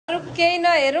केही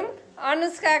नहेरौँ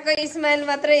अनुष्काको स्माइल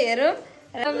मात्रै हेरौँ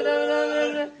राम राम राम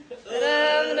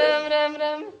राम राम राम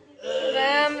राम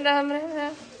राम राम राम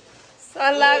राम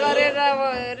सल्लाह गरेर अब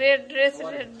रेड ड्रेस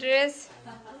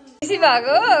खुसी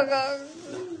भएको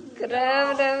राम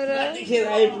राम राम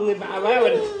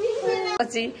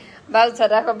पछि बाउ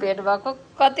छोराको भेट भएको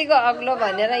कतिको अग्लो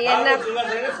भनेर यहाँ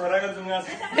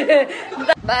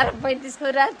 12:35 को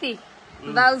राति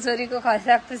बाउ छोरीको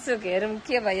खसाक खुसुक हेरौँ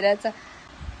के भइरहेछ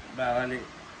बाबाले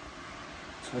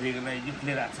छोरीको लागि गिफ्ट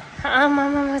लिएर आछ आमा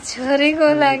छोरीको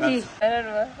लागि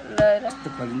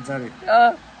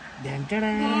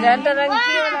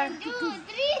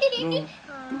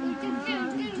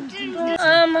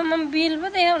आमा बिल पो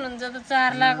देखाउनुहुन्छ त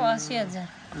 4,80,000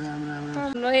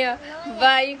 नयाँ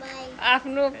बाइक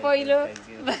आफ्नो पहिलो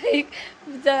बाइक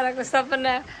बिचराको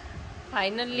सपना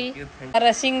फाइनल्ली र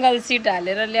सिंगल सिट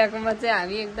हालेर ल्याएकोमा चाहिँ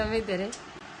हामी एकदमै धेरै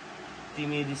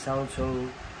तिमी रिसाउँछौ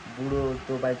बुढो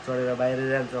त्यो बाइक चढेर बाहिर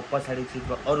जान्छ पछाडि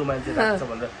सिटमा अरू मान्छे राख्छ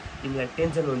भनेर तिमीलाई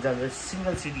टेन्सन हुन्छ भनेर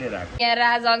सिंगल सिट लिएर आएको यहाँ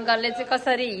राज अङ्कलले चाहिँ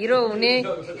कसरी हिरो हुने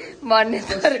भन्ने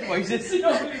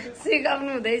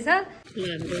सिकाउनु हुँदैछ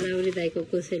हाम्रो लाउरी दाइको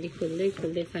कोसेली खोल्दै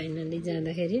खोल्दै फाइनल्ली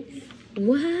जाँदाखेरि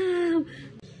वाउ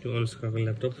त्यो अनुष्काको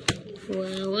ल्यापटप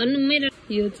वाउ अनि मेरो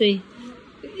यो चाहिँ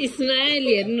स्माइल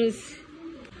हेर्नुहोस्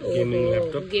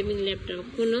गेमिङ ल्यापटप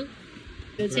कुन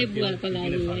यो चाहिँ बुवाको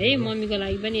लागि है मम्मीको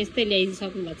लागि पनि यस्तै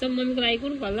ल्याइसक्नु भएको छ मम्मीको लागि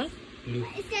कुन कलर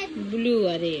ब्लू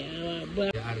अरे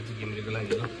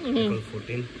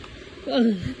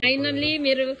फाइनल्ली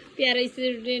मेरो प्यारो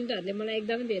स्टुडेन्टहरूले मलाई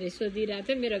एकदमै धेरै सोधिरहेको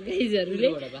थियो मेरो गाइजहरूले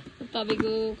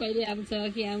तपाईँको कहिले आउँछ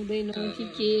कि आउँदैन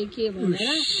कि के भनेर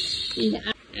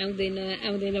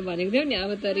आउँदैन भनेको थियो नि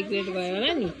अब त रिग्रेट भयो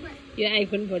होला नि यो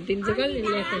आइफोन 14 चाहिँ कसले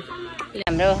ल्याएको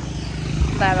हाम्रो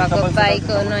बाबाको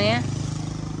बाइकको नयाँ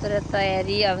पुरा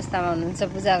तयारी अवस्थामा हुनुहुन्छ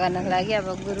पूजा गर्नको लागि अब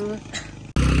गुरु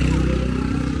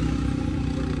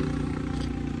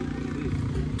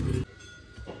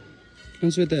अब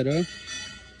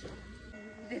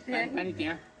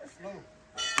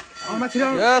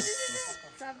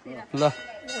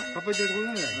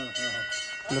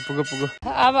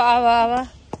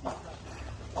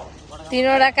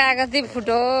 3वटा कागज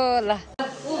फुटो ल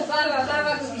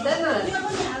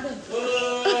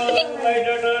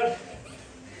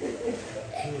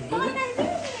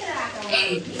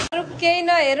केही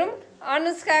नहेरौँ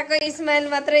अनुष्काको स्माइल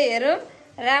मात्रै हेरौँ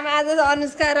राम आज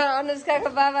अनुष्का र अनुष्काको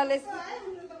बाबाले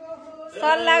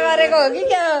सल्लाह गरेको हो कि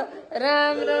क्या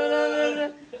राम राम राम राम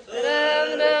राम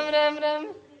राम राम राम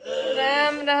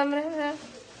राम राम राम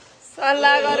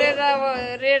सल्लाह गरेर अब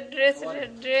रेड ड्रेस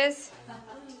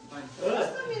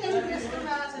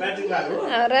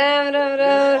राम राम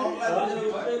राम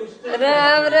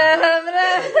राम राम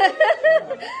राम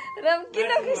राम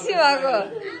किन खुसी भएको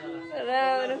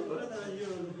राम राम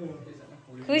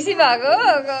खुसी भएको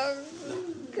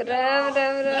राम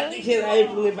राम राम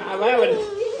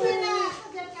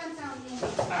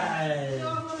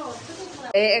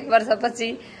 1 वर्षपछि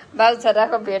बाउ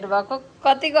छोराको भेट भएको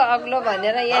कतिको अग्लो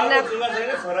भनेर यहाँ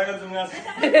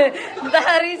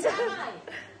दारी छ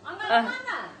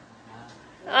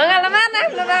अङ्गालमा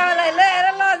आफ्नो बाबालाई लिएर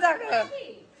लजाको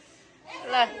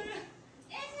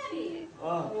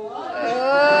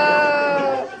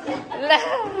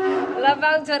ल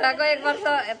बाउ छोराको 1 वर्ष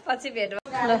पछि भेट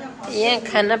ल यहाँ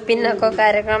खानापिनाको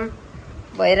कार्यक्रम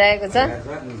भइरहेको छ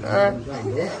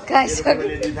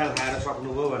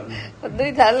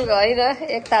 2 थाल होइन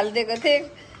 1 थाल दिएको थिएँ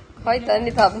खै त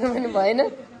नि थप्नु पनि भएन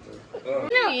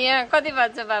यहाँ कति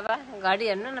बज्छ बाबा घडी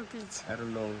हेर्नु न प्लिज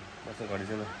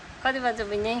कति बज्छ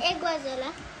बहिनी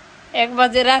 1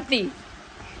 बजे राति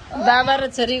बाबा र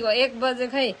छोरीको 1 बजे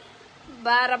खै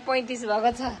 12:35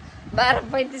 भएको छ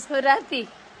 12:35 को राति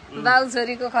बाउ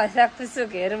छोरीको खसाक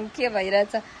खुसुक हेरौँ के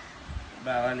भइरहेछ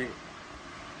बाबाले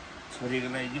छोरीको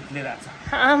लागि गिफ्ट लिएर आछ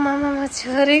आमा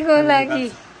छोरीको लागि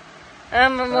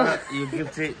आमा यो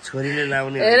गिफ्ट चाहिँ छोरीले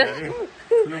लाउने अरे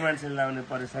ठुलो मान्छेले लाउने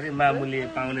परेछ अरे मामुले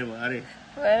पाउने भयो अरे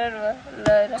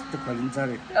त्यो खोलिन्छ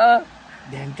अरे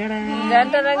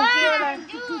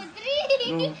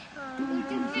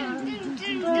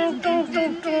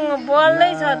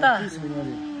बोल्दै छ त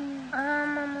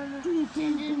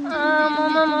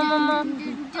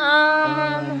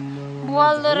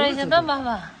बोल्दो रहेछ त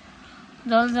बाबा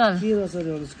जल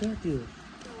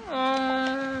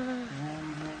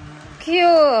के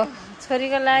हो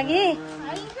छोरीको लागि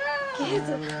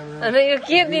यो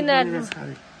के दिन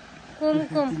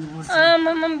कुमकुम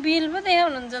आमा बिल पो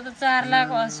देखाउनुहुन्छ त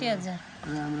 4,80,000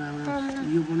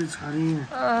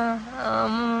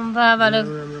 बाबाले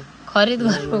खरिद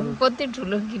गर्नु कति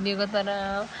ठुलो किनेको तर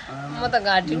म त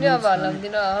घाँटी नै अब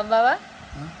हल्लाउँदिनँ बाबा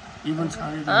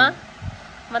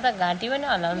म त घाँटी पनि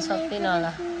हल्लाउन सक्दिनँ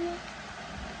होला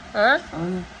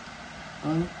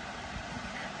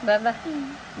बाबा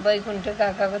बैकुण्ठ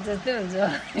काकाको जस्तै हुन्छ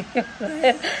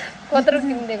कत्रो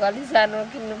किनिदिएको अलिक सानो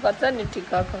किन्नुपर्छ नि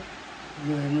ठिक्कको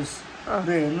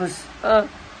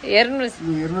हेर्नुहोस्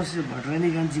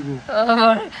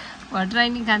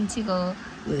भट्टरानी कान्छीको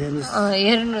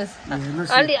हेर्नुहोस्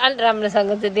अलि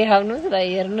राम्रोसँग चाहिँ देखाउनुहोस् र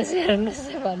हेर्नुहोस्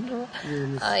भन्नु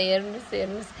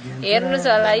हेर्नुहोस्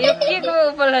होला यो के को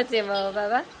उपलक्ष्यमा हो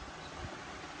बाबा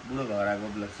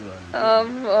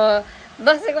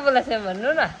दसैँको उपलक्ष्यमा भन्नु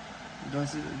न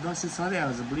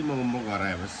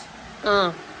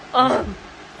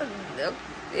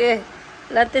ए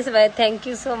ल त्यसो भए थ्याङ्क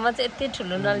यू सो मच यति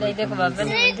ठुलो नल्याइदिएको भए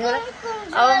पनि हुन्थ्यो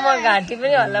अब म घाँटी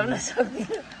पनि हल्लाउन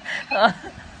सक्दिनँ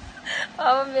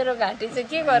अब मेरो घाँटी चाहिँ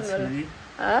के गर्नु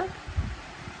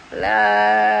ल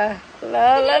ल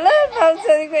ल ल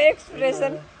छोरीको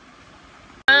एक्सप्रेसन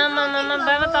आमामा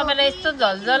बाबा तपाईँलाई यस्तो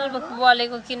झलझल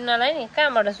बलेको किन्नलाई नि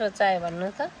कहाँबाट सोचायो भन्नु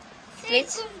त प्लिज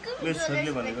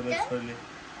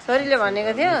छोरीले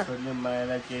भनेको थियो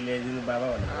मायालाई के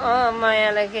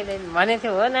ल्याइदिनु भनेको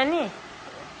थियो हो नानी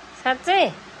साँच्चै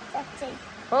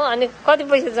हो अनि कति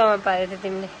पैसा जम्मा पायो त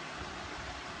तिमीले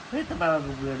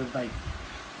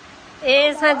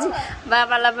ए साँच्ची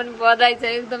बाबालाई पनि बधाई छ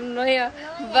एकदम नयाँ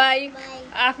बाइक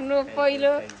आफ्नो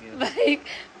पहिलो बाइक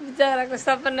बिचराको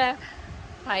सपना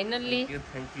फाइनल्ली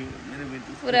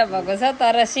पुरा भएको छ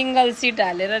तर सिङ्गल सिट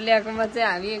हालेर ल्याएकोमा चाहिँ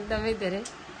हामी एकदमै धेरै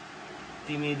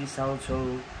तिमी रिसाउँछौ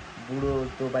बुढो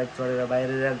त्यो बाइक चढेर बाहिर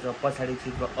जान्छ पछाडि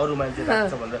सिटमा अरू मान्छे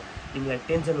राख्छ भनेर तिमीलाई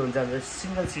टेन्सन हुन्छ भनेर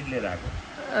सिङ्गल सिट लिएर आएको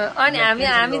अनि हामी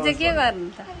चाहिँ के गर्नु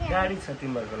त गाडी छ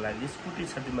तिमीहरूको लागि स्कुटी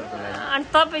छ तिमीहरूको लागि अनि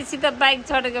तपाईँसित बाइक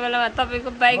चढेको बेलामा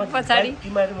तपाईँको बाइक पछाडि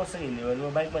तिमीहरू मसँग हिँड्यो भने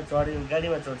म बाइकमा चढेँ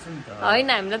गाडीमा चढ्छु नि त होइन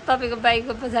हामीलाई तपाईँको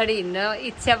बाइकको पछाडि हिँड्न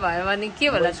इच्छा भयो भने के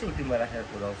होला स्कुटीमा राखेर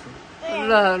पुऱ्याउँछु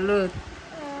ल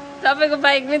तपाईँको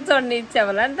बाइकमै चढ्ने इच्छा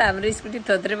होला नि त हाम्रो स्कुटी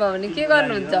थोत्रे भयो भने के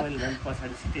गर्नुहुन्छ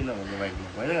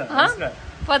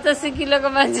 85 किलोको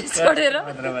मान्छे छोडेर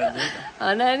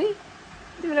होइन नि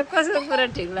तिमीलाई कसको कुरा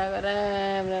ठिक लाग्यो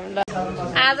राम्रो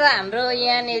आज हाम्रो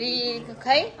यहाँनिर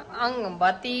खै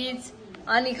भतिज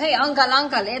अनि खै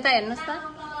अङ्कल यता हेर्नुहोस् त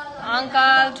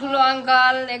अङ्कल ठुलो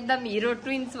अङ्कल एकदम हिरो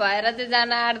ट्विन्स भएर चाहिँ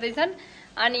जान आँट्दैछन्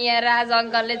अनि यहाँ राज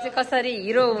अङ्कलले चाहिँ कसरी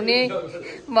हिरो हुने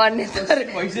भन्ने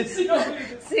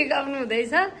सिकाउनु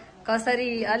हुँदैछ कसरी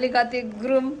अलिकति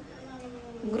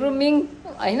ग्रुमिङ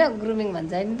होइन ग्रुमिङ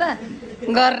भन्छ नि त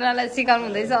गर्नलाई सिकाउनु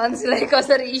हुँदैछ अंशुलाई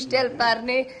कसरी स्टाइल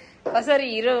पार्ने कसरी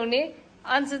हिरो हुने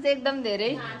अंशु चाहिँ एकदम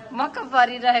धेरै मक्क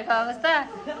परिरहेको अवस्था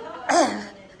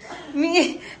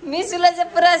मिसुलाई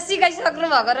चाहिँ पुरा सिकाइसक्नु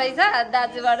भएको रहेछ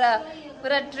दाजुबाट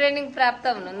पुरा ट्रेनिङ प्राप्त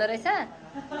हुनुहुँदो रहेछ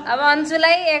अब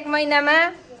अंशुलाई 1 महिनामा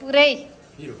पुरै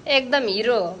एकदम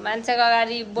हिरो मान्छेको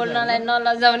अगाडि बोल्नलाई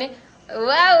नलजाउने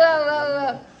वा वा वा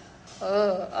हो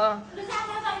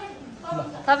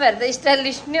तपाईँहरू त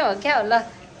स्टाइलिस्ट नै हो क्या हो ल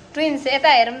ट्विन्स यता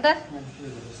हेरौँ त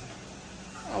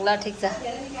ल ठिक छ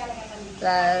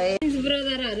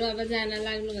ब्रदरहरू अब जान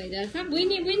लाग्नु भइरहेछ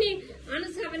बुइनी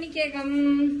अनुष्का पनि के कम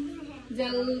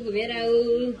जाऊ घुमेर आऊ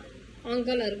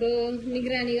अङ्कलहरूको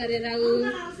निगरानी गरेर आऊ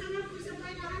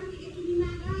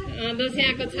दसैँ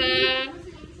आएको छ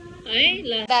है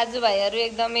ल दाजुभाइहरू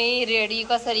एकदमै रेडी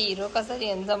कसरी हिरो कसरी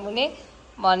हेन्सम हुने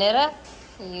भनेर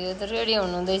यो त रेडी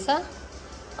हुनुहुँदैछ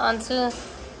अन्सु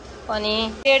पनि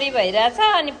रेडी भइरहेछ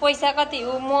अनि पैसा कति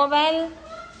हो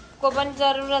मोबाइलको पनि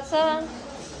जरुरत छ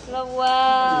ल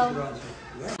वाउ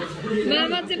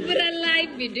मामा चाहिँ पुरा लाइभ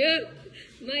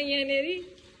भिडियोमा यहाँनिर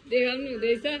देखाउनु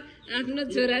हुँदैछ आफ्नो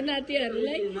छोरा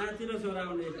नातिहरूलाई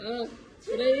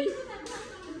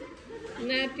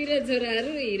नाति र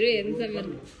छोराहरू हिरो हेर्छ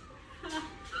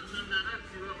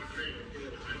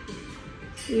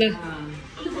ल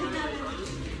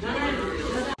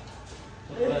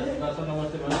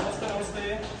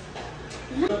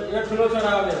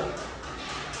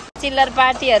चिल्लर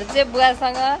पार्टीहरू चाहिँ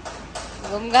बुवासँग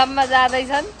घुमघाममा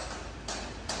जाँदैछन्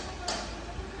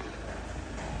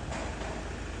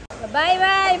by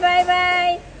by by by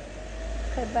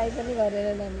by पनि गरेर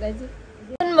हामीलाई चाहिँ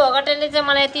जुन भोगटेले चाहिँ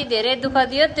मलाई यति धेरै दुःख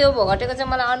दियो त्यो भोगटेको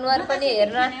चाहिँ मलाई अनुहार पनि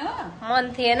हेर्न मन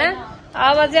थिएन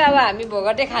अब चाहिँ अब हामी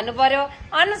भोगटे खानु पर्यो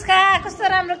अनुष्का कस्तो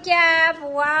राम्रो क्याप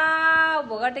वा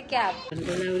भोगटे क्याप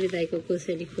लाउरी दाइको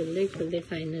कोसेली खोल्दै खोल्दै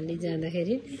फाइनली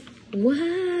जाँदाखेरि वा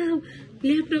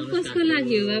ल्यापटप कसको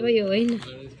लागि हो बाबा यो होइन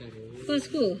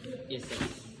कसको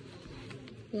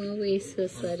यसो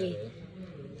सरी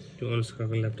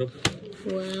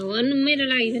मेरो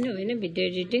लागि छैन होइन भिडियो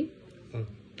एडिटिङ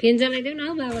फेन चलाइदेऊ न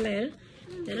हौ बाबालाई हेर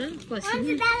हेर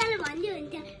पसिना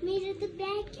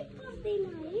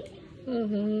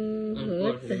ओहो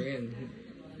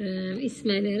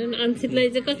इस्माइल हेर न अन्सितलाई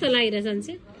चाहिँ कस्तो लागिरहेछ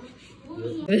अन्सित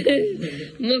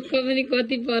मक्क पनि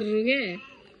कति पर्नु क्या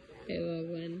हे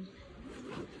भगवान्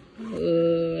ओ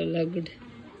ल गुड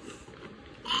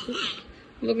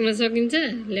बोक्न सकिन्छ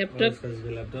ल्यापटप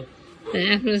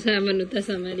आफ्नो सामान उता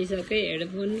सम्हालिसके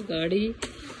हेडफोन घडी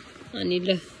अनि ल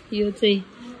यो चाहिँ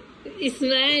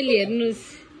इस्माइल हेर्नुहोस्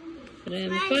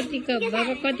कतिको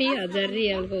बाबा कति 1000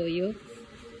 रियालको हो यो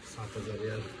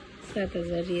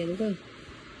 7000 रियालको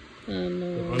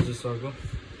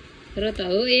र त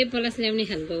हो ए प्लस ल्याउने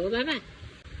खालको हो बाबा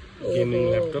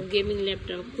गेमिङ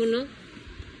ल्यापटप कुन हो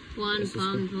 1.4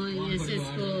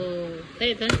 को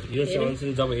त्यही त यो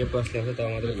चाहिँ जब ए प्लस ल्याउँछ तब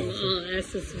मात्र पाउँछ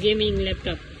एसएस गेमिङ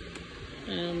ल्यापटप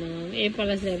ए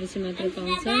प्लस ल्याएपछि मात्र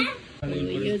पाउँछ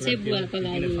यो चाहिँ बुवाको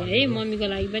लागि है मम्मीको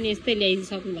लागि पनि यस्तै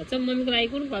ल्याइसक्नु भएको छ मम्मीको लागि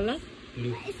कुन कलर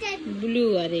ब्लू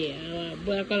अरे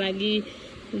बुवाको लागि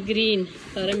ग्रीन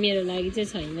तर मेरो लागि चाहिँ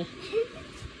छैन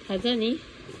थाहा छ नि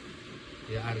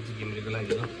यो आरजी गेमिङको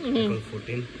लागि हो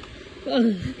 14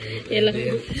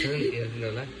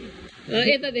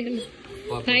 यता देख्नु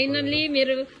फाइनल्ली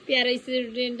मेरो प्यारो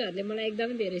स्टुडेन्टहरूले मलाई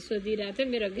एकदमै धेरै सोधिरहेको थियो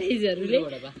मेरो गाइजहरूले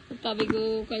तपाईँको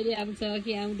कहिले आउँछ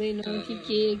कि आउँदैन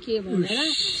कि के भनेर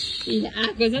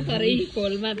आएको छ तर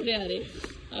खोल मात्रै अरे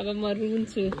अब म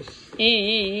रुन्छु ए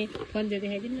फोन चाहिँ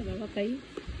देखाइदिनु न बाबा खै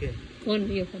फोन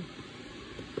यो फोन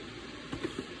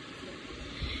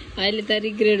अहिले त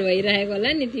रिग्रेट भइरहेको होला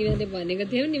नि तिमीले भनेको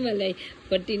थियौ नि मलाई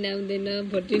 14 आउँदैन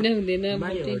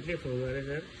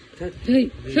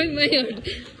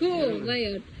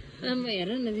हेर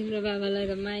न तिम्रो बाबालाई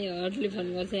त माया हटले फोन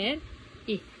गर्छ यार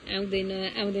ए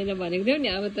आउँदैन भनेको थियौ नि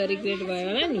अब त रिग्रेट भयो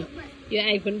होला नि यो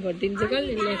आइफोन 14 चाहिँ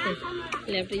कसले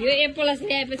ल्यापटप यो ए प्लस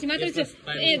ल्याएपछि मात्रै छ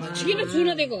ए किन छुन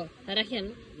दिएको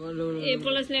राखिहाल्नु ए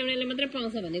प्लस ल्याउनेले मात्रै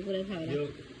पाउँछ भन्ने कुरा थाहा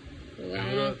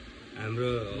होला हाम्रो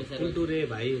कुलटुरे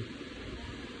भाइ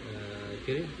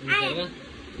के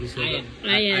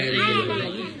अरे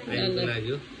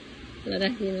ल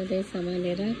राखिदिनु त्यही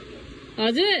सम्हालेर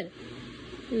हजुर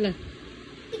ल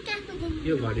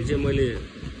यो घडी चाहिँ मैले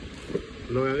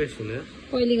लगाएकै छुइनँ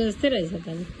पहिलेको जस्तै रहेछ त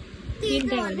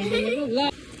तिनवटा घडी किनेको ल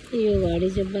यो घडी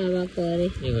चाहिँ बाबाको अरे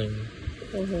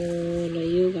ओहो ल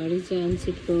यो घडी चाहिँ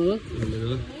अन्सितको हो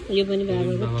यो पनि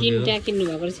बाबाको तिनवटा किन्नु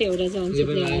भएको रहेछ एउटा चाहिँ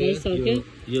अन्सितले हराइसक्यो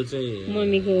यो चाहिँ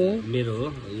मम्मीको हो मेरो हो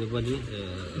यो पनि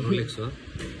रोलेक्स हो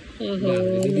ओहो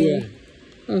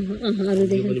अरू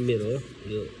देख्नु पनि मेरो हो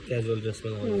यो क्याजुअल ड्रेसमा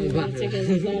लगाउने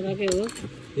बाबाकै हो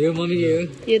यो मम्मीकै हो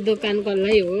यो दोकान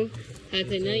कसलाई हो थाहा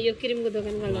छैन यो क्रिमको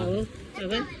दोकान कसलाई हो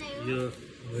बाबा यो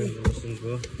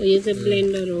यो चाहिँ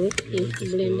ब्लेन्डर हो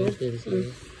ब्लेन्डर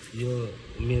यो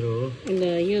मेरो हो ल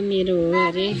यो मेरो हो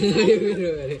अरे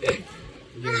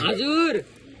हजुर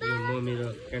यो मम्मी र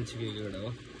कान्छीको एउटा हो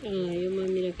यो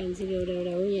मम्मी र कान्छीको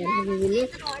एउटा हो यहाँ बुझ्नु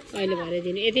अहिले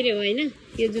भराइदिनु यति नै हो होइन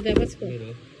यो जुत्ता कसको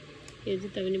यो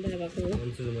जुत्ता पनि बाबाको हो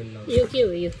यो के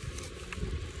हो यो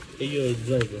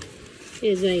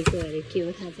ज्वाइँको अरे के हो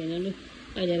थाहा छैन लु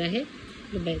अहिले राखेँ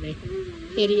ल बाई बाई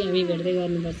फेरि हामी भेट्दै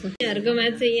गर्नुपर्छ यहाँहरूकोमा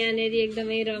चाहिँ यहाँनिर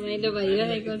एकदमै रमाइलो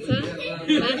भइरहेको छ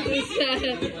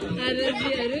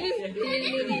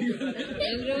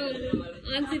हाम्रो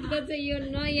अन्सितको चाहिँ यो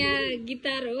नयाँ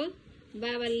गिटार हो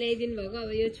बाबाले ल्याइदिनु भएको अब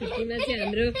यो छुट्टीमा चाहिँ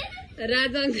हाम्रो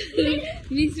राजा अङ्कल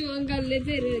मिसु अङ्कलले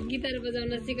चाहिँ गिटार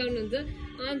बजाउन सिकाउनुहुन्छ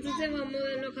अन्सु चाहिँ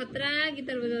मोबाइलमा खतरा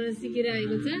गिटार बजाउन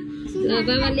सिकिरहेको छ ल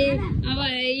बाबाले अब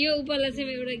यो उपलक्ष्य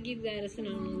चाहिँ एउटा गीत गाएर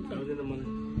सुनाउनुहुन्छ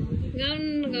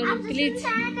गाउनु प्लिज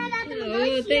हो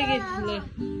त्यही गीत ल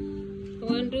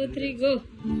 1 2 3 गो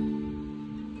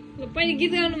पहिले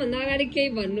गीत गाउनुभन्दा अगाडि केही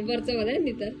भन्नुपर्छ होला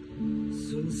नि त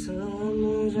सुनसान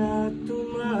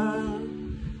रातमा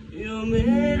यो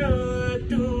मेरो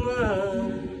तुमा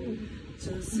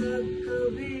चसक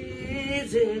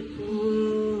बिजेको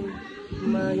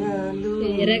मायालु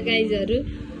हेर गाइजहरु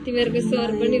तिमीहरुको स्वर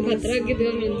पनि खतरा गीत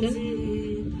गाउनुहुन्छ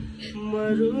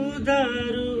मरुदा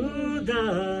रुदा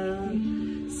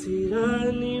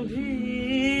सिरानी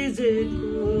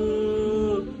भिजेको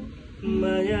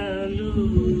मायालु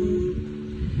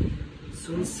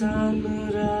सुनसान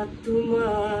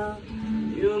रातमा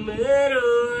यो मेरो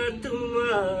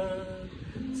तुमा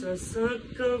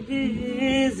चसक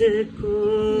बिजेको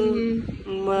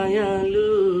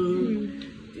मायालु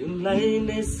तिमीलाई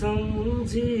नै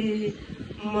सम्झी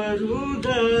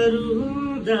मरुदा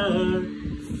रुदा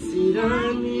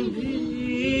सिरानी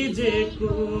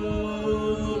भिजेको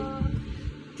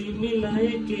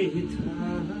तिमीलाई केही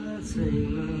थाहा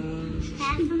छैन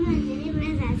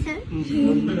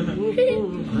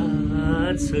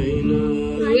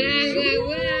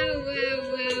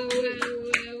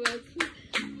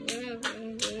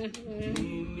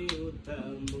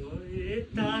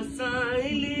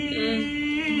साइली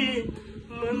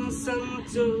मन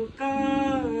सन्चोका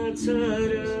छ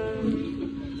र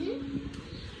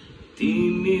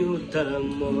तिमी उता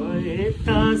म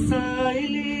यता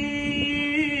साइली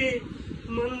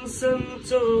मन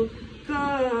सन्चोका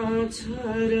छ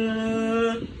र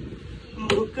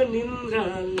मुख निन्द्रा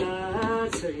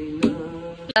छैन।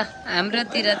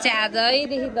 हाम्रोतिर चाहिँ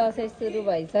आजैदेखि दसैँ सुरु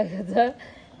भइसकेको छ।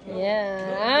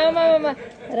 यहाँ आमा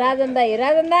राजन दाई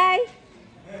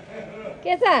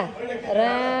के छ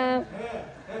राम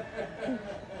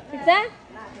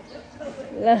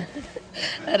ल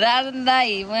राजन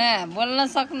दाई उहाँ बोल्न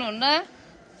सक्नुहुन्न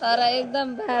तर एकदम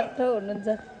बाठो हुनुहुन्छ।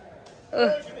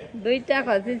 दुईटा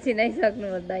खसी छिनाइसक्नु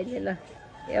हो दाइले। ल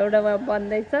एउटामा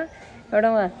बन्दैछ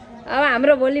एउटामा अब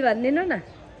हाम्रो भोलि भनिदिनु न।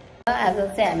 आज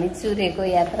चाहिँ हामी चुरेको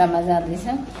यात्रामा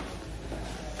जाँदैछौँ।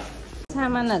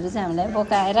 सामानहरू चाहिँ हामीलाई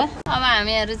बोकाएर अब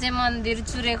हामीहरू चाहिँ मन्दिर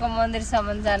चुरेको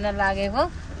मन्दिरसम्म जान लागेको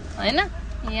होइन।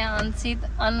 यहाँ अन्सित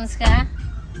अनुष्का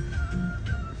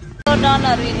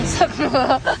डनहरू हिँडिसक्नु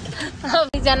हो।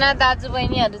 दुईजना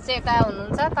दाजुबहिनीहरू चाहिँ यता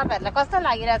हुनुहुन्छ। तपाईँहरूलाई कस्तो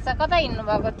लागिरहेको छ? कता हिँड्नु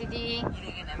भएको दिदी?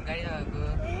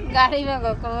 गाडीमा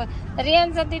गएको। रियान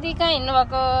छ दिदी कहाँ हिँड्नु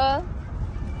भएको?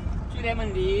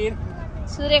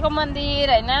 सूर्यको मन्दिर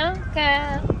होइन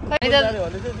कहाँ?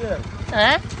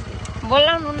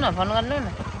 बोलाउनु न फोन गर्नु न।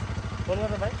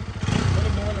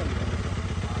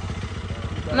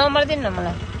 नम्बर दिनु न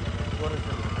मलाई।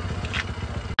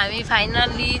 हामी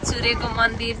फाइनल्ली चुरेको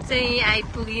मन्दिर चाहिँ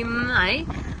आइपुग्यौँ है।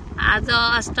 आज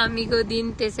अष्टमीको दिन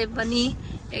त्यसै पनि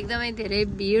एकदमै धेरै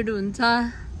भिड हुन्छ।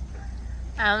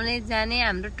 आउने जाने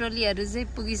हाम्रो टोलीहरू चाहिँ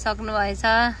पुगिसक्नु भएछ।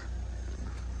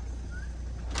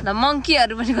 ल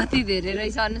मङ्कीहरू पनि कति धेरै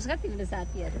रहेछ अनुष्का तिम्रो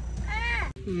साथीहरू।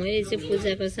 मैले चाहिँ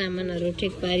पूजाको सामानहरू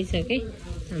ठिक पारिसकेँ।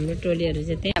 हाम्रो टोलीहरू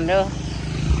चाहिँ त्यही हाम्रो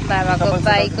बाबाको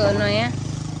बाइकको नयाँ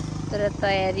पुरा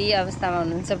तयारी अवस्थामा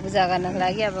हुनुहुन्छ पूजा गर्नको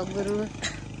लागि। अब गुरु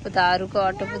उताहरूको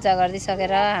अटो पूजा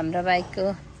गरिदिइसकेर हाम्रो बाइकको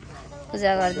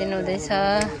पूजा गरिदिनु हुँदैछ।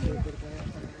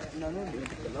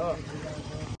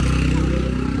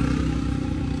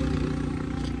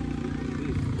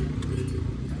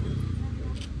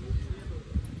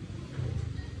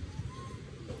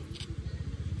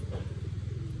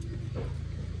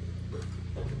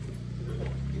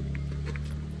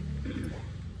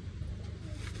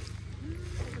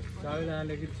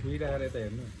 छुइरहेर यता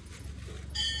हेर्नु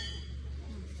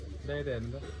यता हेर्नु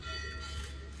त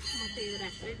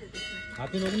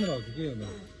हातमा पनि राख्छु के हुन्छ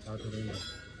हातमा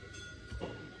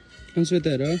यता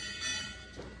हेर।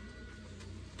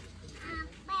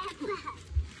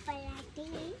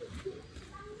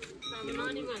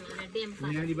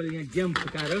 यहाँ गेम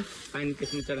फुकाएर पानी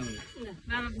त्यसमा चढाउने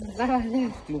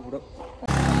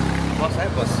बस है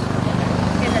बस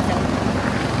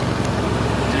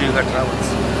ट्राभल्स।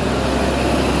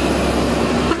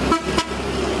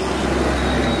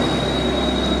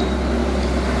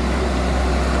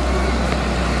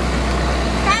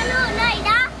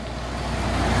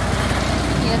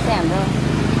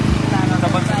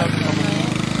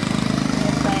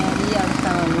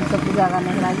 पूजा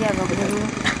गर्नको लागि अब गुरु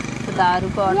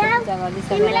उताहरूको अटो पूजा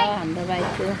गरिसकेर हाम्रो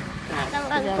बाइकको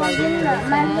पूजा गरिदिनु।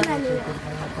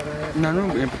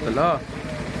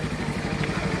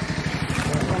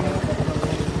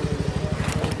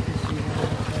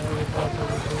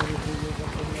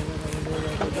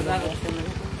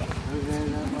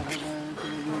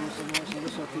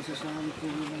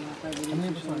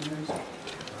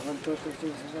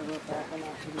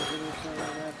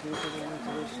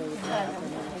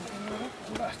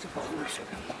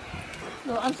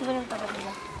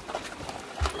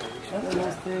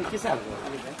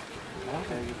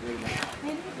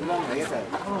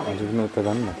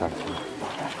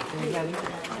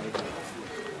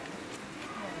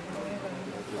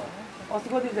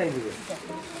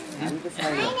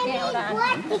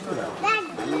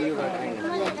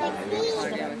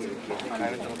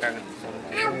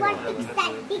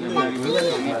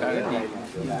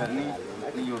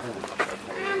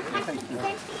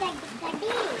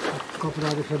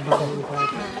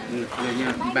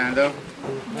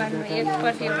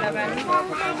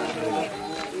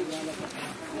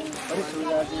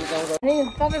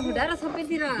 तपाईँ फुटाएर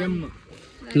सबैतिर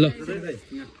ल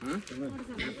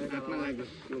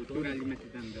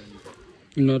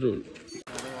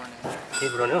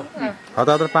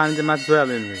हतार पानी चाहिँ माथि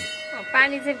छोइहाल्यो नि।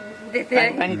 पानी चाहिँ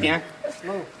पानी त्यहाँ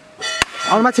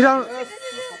आउनु माथि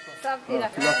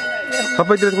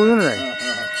सबैतिर कुद्नु न।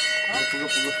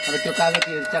 अब त्यो कागज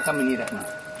चक्का मिनिराख्नु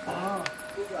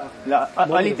ल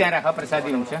अलि त्यहाँ राख प्रसादी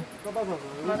हुन्छ।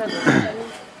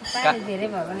 पानी धेरै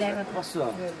भएको ल्याएको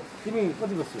तिमी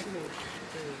कति बस्छौ?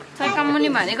 सरकामुनि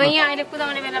भनेको यहाँ अहिले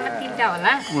कुदाउने बेलामा 3टा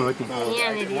होला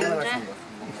यहाँनिर एउटा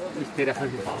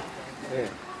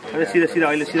सिधा सिधा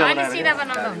अहिले सिधा अहिले सिधा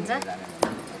बनाउँदा हुन्छ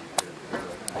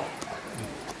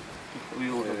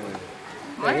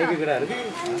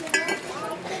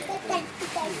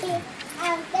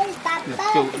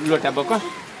लोटा बोक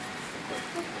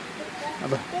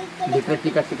अब भित्र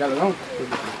टिका टिका लगाऊ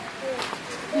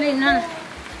नहीं न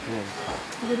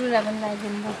गुरुलाई पनि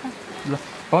लगाइदिनु पर्छ ल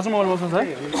बस मोबाइल बस्नु छ है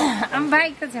अब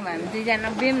बाइक त छ हामी दुईजना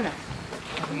बेम न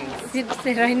सिट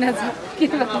चाहिँ रहेन छ के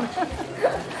गर्नु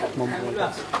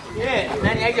ए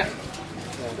नानी आइज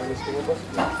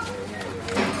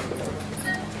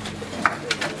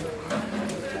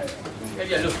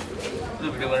लु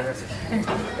भिडियो बनाइरहेको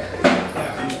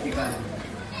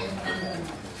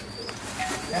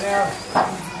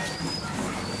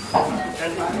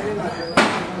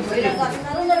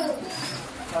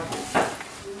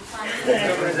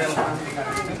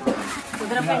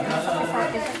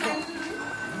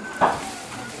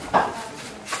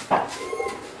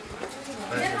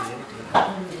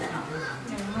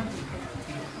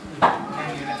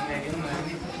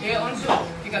ए अन्सु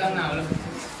टिका लाउन आउलो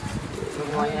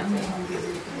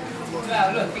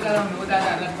ल टिका लाउनु हो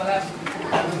दादाहरुलाई बोला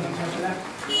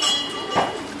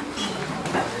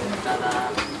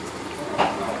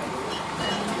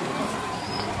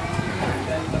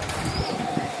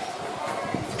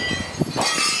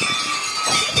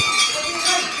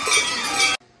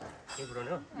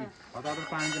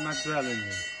पानी चाहिँ मात्र हाल्नु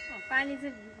पानी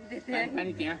चाहिँ देथे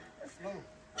पानी त्यहाँ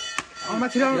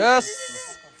यस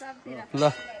ल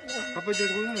सबै जोड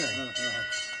गर्नु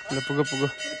ल पुगो पुगो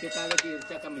त्यो कालो त्यो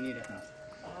चक्का मुनि राख्नु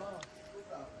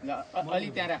ल अलि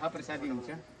त्यहाँ राख प्रसादी हुन्छ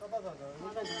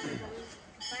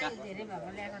धेरै भएको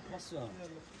ल्याएको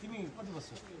तिमी कति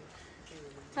बस्छौ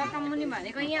सरकामुनि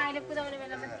भनेको यहाँ अहिले कुदाउने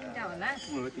बेलामा 3टा होला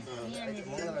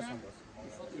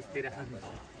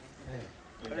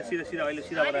सिधा सिधा अहिले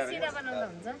सिधा बनाएर सिधा बनाउँदा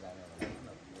हुन्छ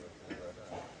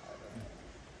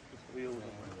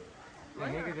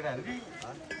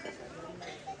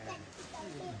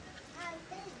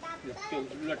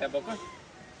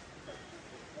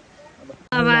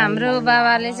अब हाम्रो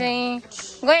बाबाले चाहिँ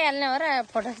गइहाल्ने हो र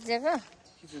फोटो खिचेको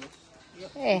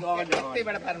ए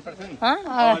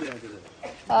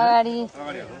अगाडि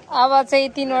अब चाहिँ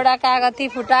 3वटा कागती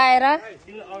फुटाएर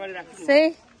चाहिँ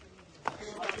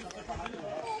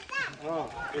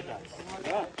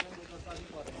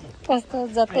कस्तो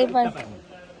जतै पनि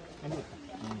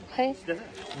खै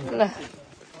ल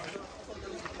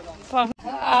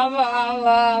अब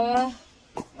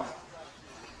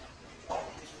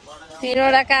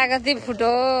 3वटा कागती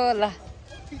फुटो ल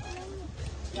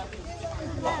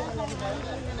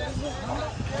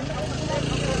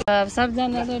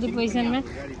सबजना रेडी पोजिसनमा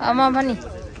म पनि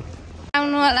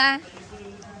आउनु होला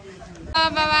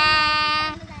बाबा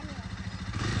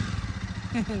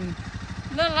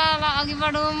ल ल ल अघि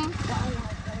बढौँ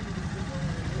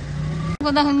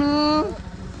कुदाउनु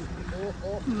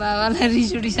बाबालाई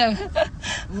रिस उठिसक्यो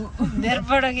धेरै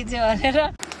फोटो खिच्यो भनेर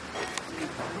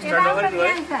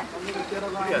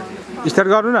स्टार्ट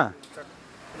गर्नु न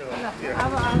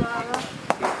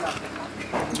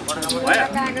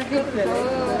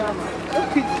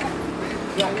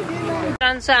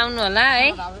आउनु होला है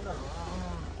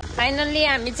फाइनल्ली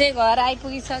हामी चाहिँ घर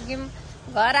आइपुगिसक्यौँ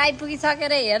घर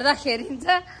आइपुगिसकेर हेर्दाखेरि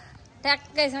चाहिँ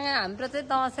ट्याक्कैसँग हाम्रो चाहिँ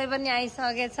दसैँ पनि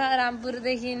आइसकेछ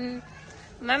रामपुरदेखि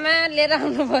मामा लिएर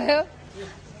आउनुभयो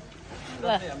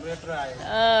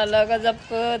ल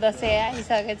गजबको दसैँ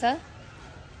आइसकेछ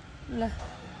ल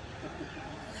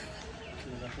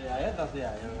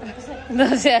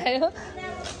दसैँ आयो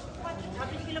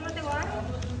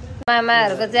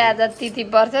मामाहरूको चाहिँ आज तिथि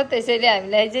पर्छ त्यसैले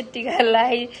हामीलाई चाहिँ टिका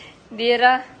लगाइदिएर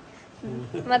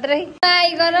मात्रै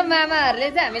आइकन मामाहरूले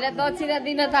चाहिँ हामीलाई दक्षिणा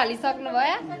दिन थालिसक्नु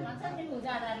भयो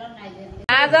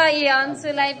आज यी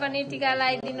अंशुलाई पनि टिका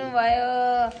लगाइदिनु भयो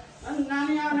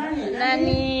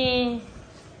नानी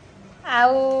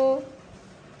आऊ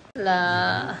ल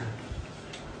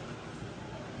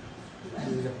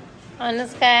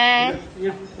अनुष्का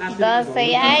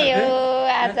दसैँ आयो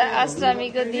आज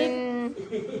अष्टमीको दिन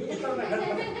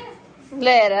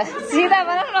लिएर सिधा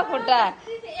बनाऊ न खुट्टा